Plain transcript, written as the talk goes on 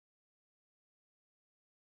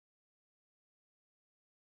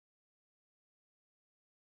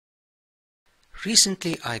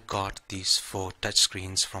Recently I got these 4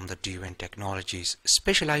 touchscreens from the DWIN Technologies,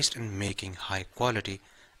 specialized in making high quality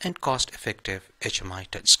and cost-effective HMI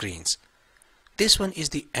touchscreens. This one is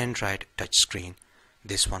the Android touchscreen.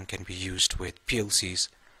 This one can be used with PLCs.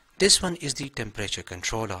 This one is the temperature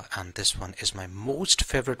controller, and this one is my most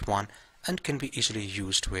favorite one and can be easily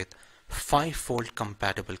used with 5-volt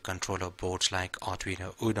compatible controller boards like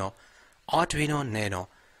Arduino Uno, Arduino Nano,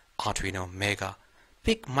 Arduino Mega,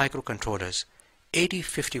 PIC microcontrollers,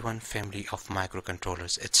 8051 family of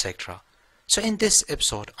microcontrollers, etc. So in this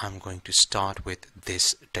episode I'm going to start with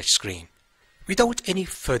this touchscreen. Without any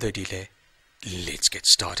further delay, let's get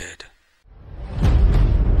started.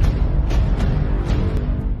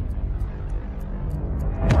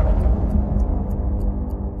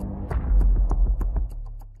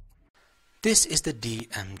 This is the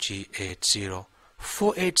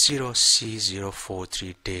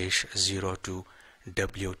DMG80-480C043-02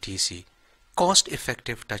 WTC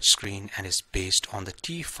cost-effective touchscreen and is based on the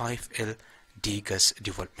T5L DGUS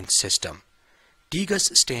Development System.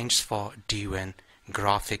 DGUS stands for DWIN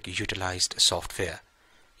Graphic Utilized Software.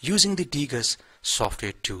 Using the DGUS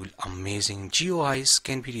software tool, amazing GUIs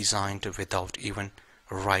can be designed without even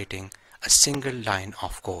writing a single line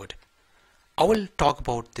of code. I will talk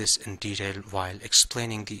about this in detail while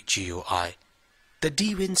explaining the GUI. The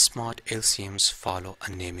DWIN Smart LCMs follow a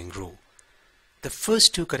naming rule. The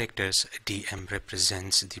first 2 characters, DM,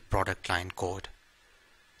 represents the product line code.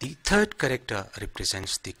 The third character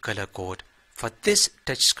represents the color code. For this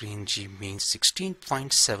touchscreen, G means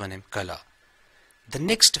 16.7 color. The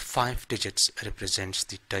next 5 digits represents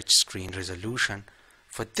the touchscreen resolution.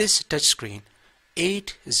 For this touchscreen,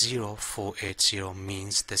 80480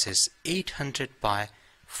 means this is 800 by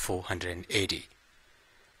 480.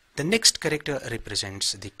 The next character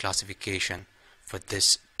represents the classification. For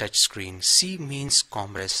this touchscreen, C means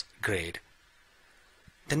commerce grade.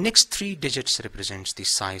 The next 3 digits represents the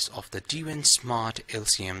size of the DWIN Smart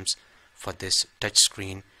LCMs. For this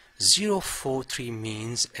touchscreen, 043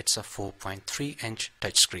 means it's a 4.3-inch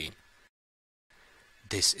touchscreen.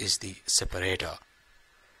 This is the separator.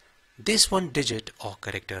 This 1 digit or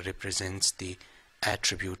character represents the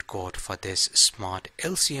attribute code. For this Smart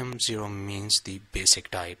LCM, 0 means the basic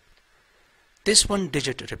type. This 1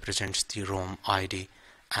 digit represents the ROM ID,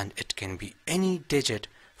 and it can be any digit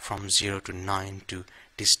from 0 to 9 to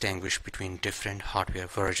distinguish between different hardware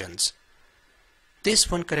versions.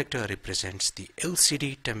 This 1 character represents the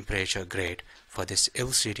LCD temperature grade. For this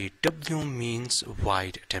LCD, W means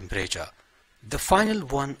wide temperature. The final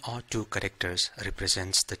 1 or 2 characters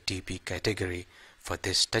represents the TP category. For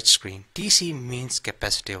this touchscreen, TC means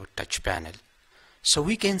capacitive touch panel. So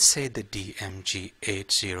we can say the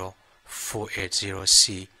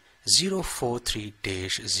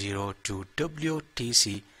DMG80-480C043-02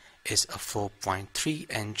 WTC is a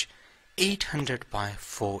 4.3-inch 800 by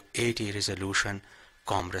 480 resolution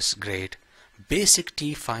commerce grade basic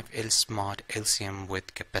T5L Smart LCM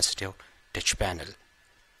with capacitive touch panel.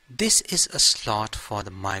 This is a slot for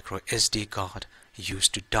the micro SD card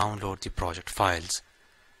used to download the project files.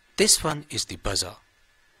 This one is the buzzer.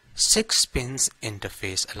 6 pins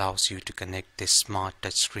interface allows you to connect this smart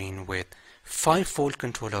touchscreen with 5-volt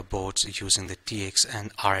controller boards using the TX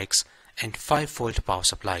and RX and 5-volt power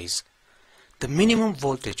supplies. The minimum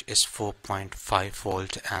voltage is 4.5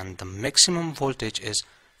 volt and the maximum voltage is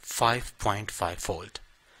 5.5 volt.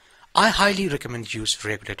 I highly recommend use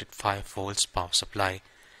regulated 5 volts power supply.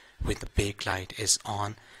 When the backlight is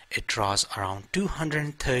on, it draws around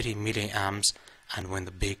 230 milliamps, and when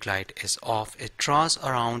the backlight is off, it draws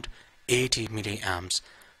around 80 milliamps.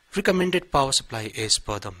 Recommended power supply as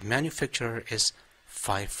per the manufacturer is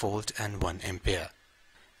 5 volt and 1 ampere.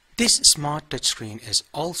 This smart touchscreen is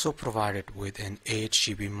also provided with an 8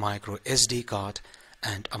 GB micro SD card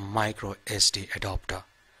and a micro SD adapter.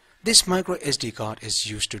 This micro SD card is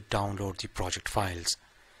used to download the project files.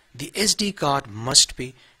 The SD card must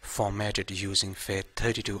be formatted using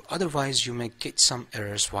FAT32, otherwise you may get some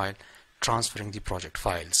errors while transferring the project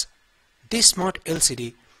files. This smart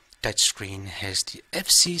LCD touchscreen has the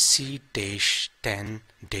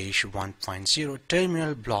FCC-10-1.0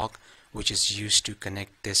 terminal block, which is used to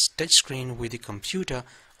connect this touchscreen with the computer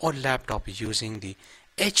or laptop using the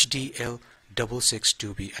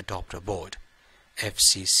HDL662B adapter board,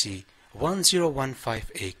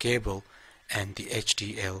 FCC-1015A cable, and the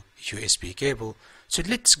HDL USB cable. So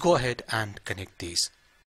let's go ahead and connect these.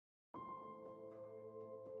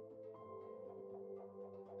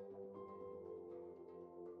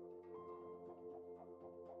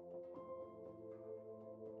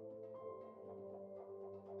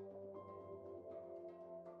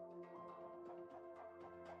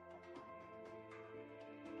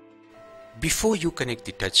 Before you connect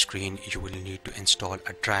the touchscreen, you will need to install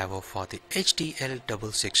a driver for the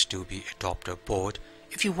HDL662B adapter board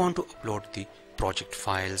if you want to upload the project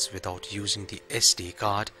files without using the SD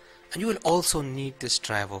card, and you will also need this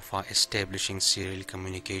driver for establishing serial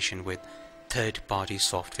communication with third-party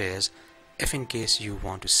softwares if in case you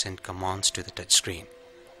want to send commands to the touchscreen.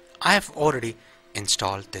 I have already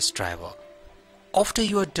installed this driver. After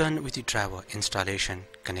you are done with the driver installation,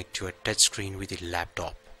 connect your touchscreen with the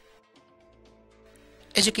laptop.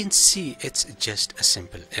 As you can see, it's just a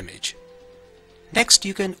simple image. Next,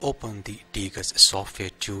 you can open the DGUS software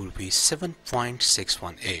tool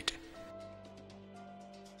V7.618.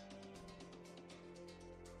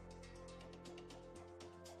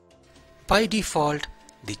 By default,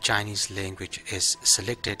 the Chinese language is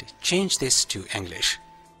selected. Change this to English.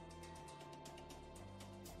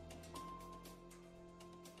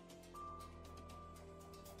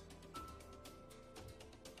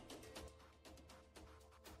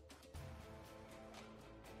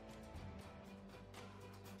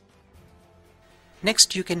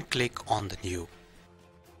 Next, you can click on the New.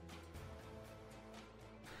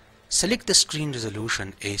 Select the screen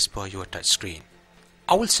resolution as per your touchscreen.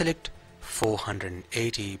 I will select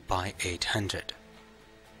 480 by 800.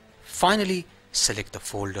 Finally, select the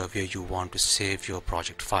folder where you want to save your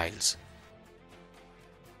project files.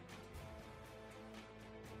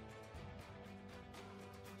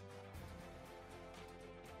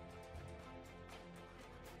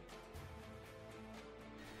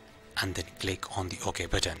 And then click on the OK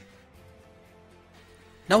button.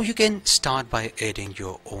 Now you can start by adding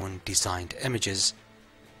your own designed images.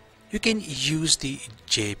 You can use the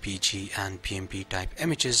JPG and PNG type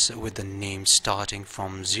images with the name starting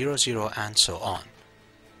from 00 and so on.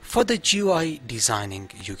 For the GUI designing,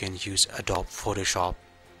 you can use Adobe Photoshop.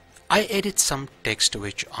 I added some text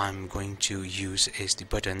which I'm going to use as the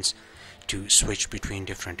buttons to switch between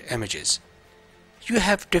different images. You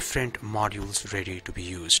have different modules ready to be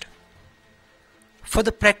used. For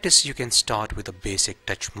the practice, you can start with a basic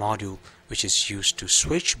touch module which is used to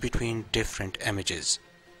switch between different images.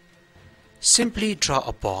 Simply draw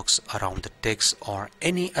a box around the text or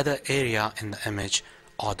any other area in the image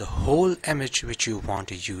or the whole image which you want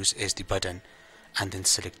to use as the button, and then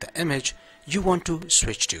select the image you want to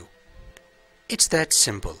switch to. It's that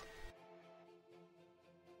simple.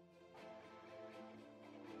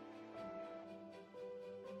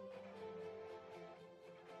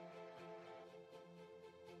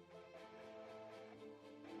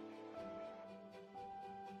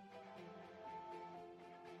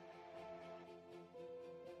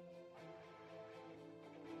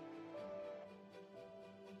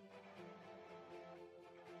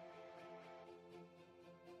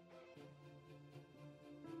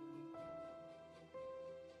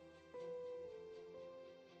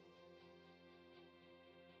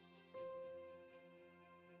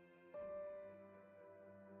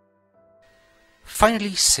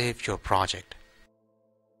 Finally, save your project.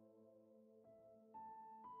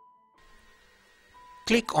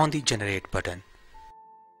 Click on the Generate button.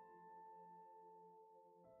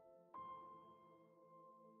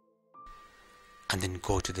 And then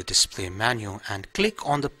go to the Display menu and click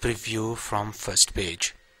on the Preview from first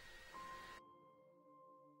page.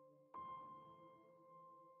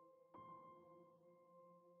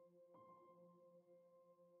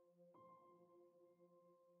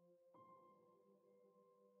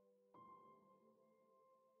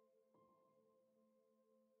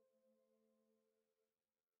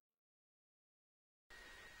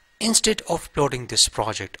 Instead of uploading this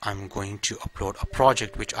project, I'm going to upload a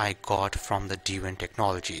project which I got from the DWIN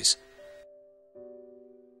Technologies.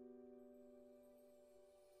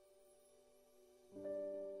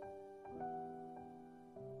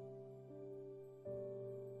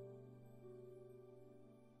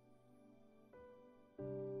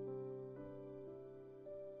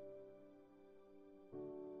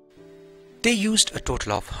 They used a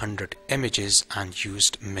total of 100 images and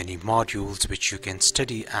used many modules which you can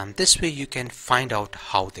study, and this way you can find out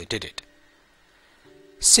how they did it.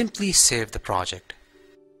 Simply save the project.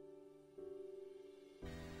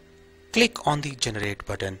 Click on the Generate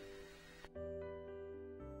button.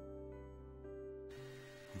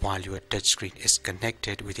 While your touchscreen is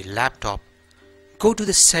connected with the laptop, go to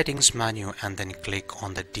the Settings menu and then click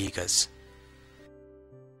on the DGUS.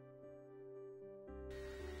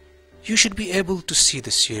 You should be able to see the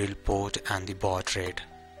serial port and the baud rate.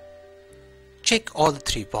 Check all the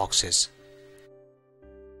three boxes.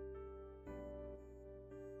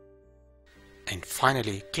 And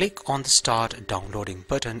finally, click on the Start Downloading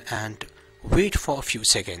button and wait for a few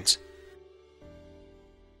seconds.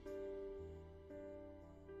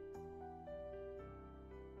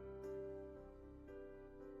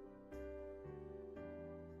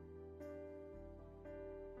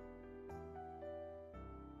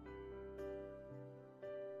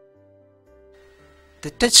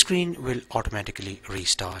 the touchscreen will automatically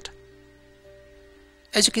restart.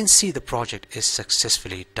 As you can see, the project is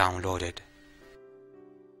successfully downloaded.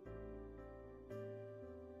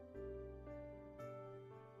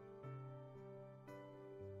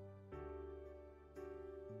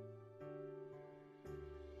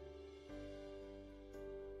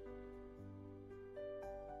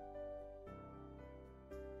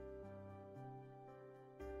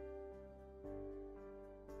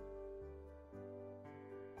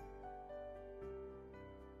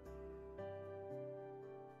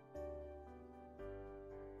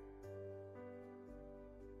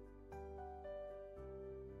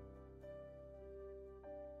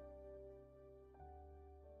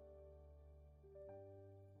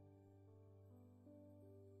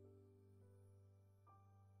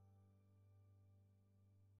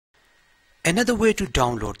 Another way to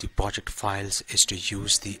download the project files is to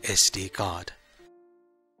use the SD card.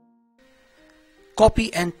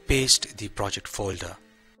 Copy and paste the project folder.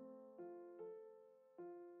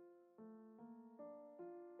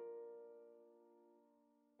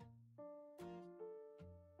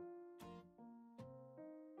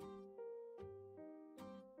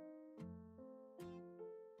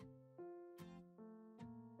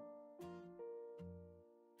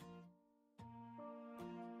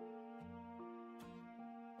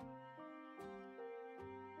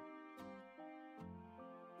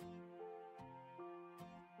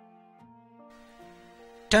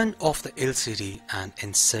 Turn off the LCD and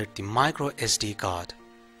insert the micro SD card.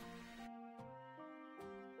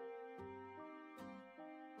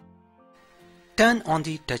 Turn on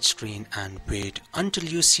the touchscreen and wait until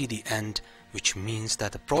you see the end, which means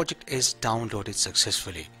that the project is downloaded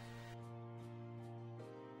successfully.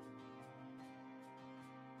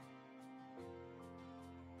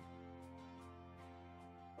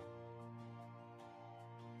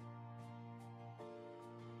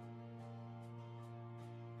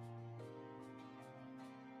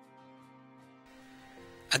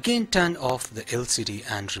 Again, turn off the LCD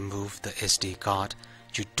and remove the SD card.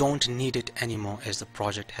 You don't need it anymore as the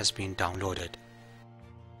project has been downloaded.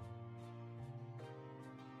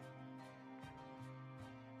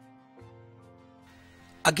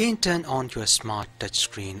 Again, turn on your smart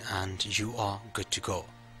touchscreen and you are good to go.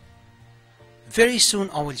 Very soon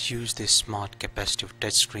I will use this smart capacitive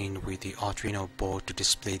touchscreen with the Arduino board to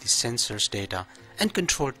display the sensors data and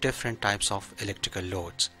control different types of electrical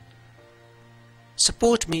loads.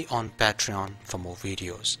 Support me on Patreon for more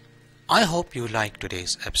videos. I hope you liked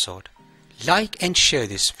today's episode. Like and share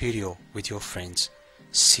this video with your friends.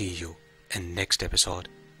 See you in next episode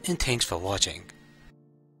and thanks for watching.